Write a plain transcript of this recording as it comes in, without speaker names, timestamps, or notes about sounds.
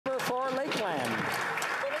for Lakeland.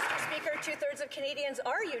 Well, Mr. Speaker, two-thirds of Canadians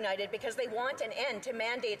are united because they want an end to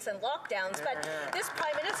mandates and lockdowns. But this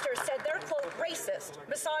Prime Minister said they're, quote, racist,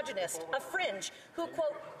 misogynist, a fringe, who,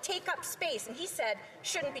 quote, take up space, and he said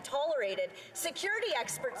shouldn't be tolerated. Security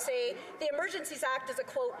experts say the Emergencies Act is a,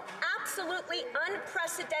 quote, absolutely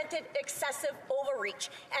unprecedented excessive overreach,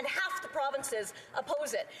 and half the provinces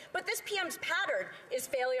oppose it. But this PM's pattern is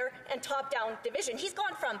failure and top-down division. He's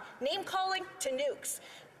gone from name-calling to nukes.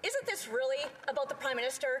 Isn't this really about the Prime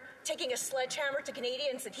Minister taking a sledgehammer to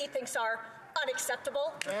Canadians that he thinks are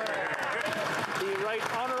unacceptable? The Right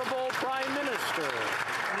Honourable Prime Minister.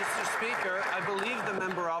 Mr. Speaker, I believe the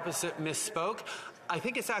member opposite misspoke. I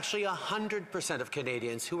think it's actually 100% of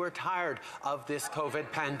Canadians who are tired of this COVID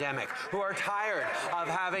pandemic, who are tired of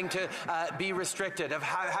having to be restricted, of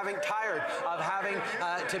having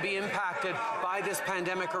to be impacted by this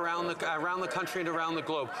pandemic around the country and around the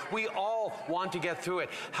globe. We all want to get through it.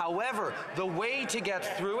 However, the way to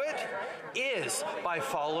get through it is by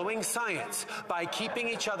following science, by keeping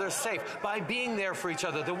each other safe, by being there for each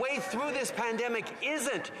other. The way through this pandemic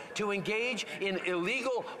isn't to engage in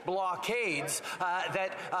illegal blockades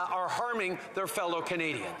that are harming their fellow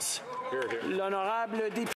Canadians.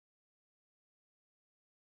 L'honorable député.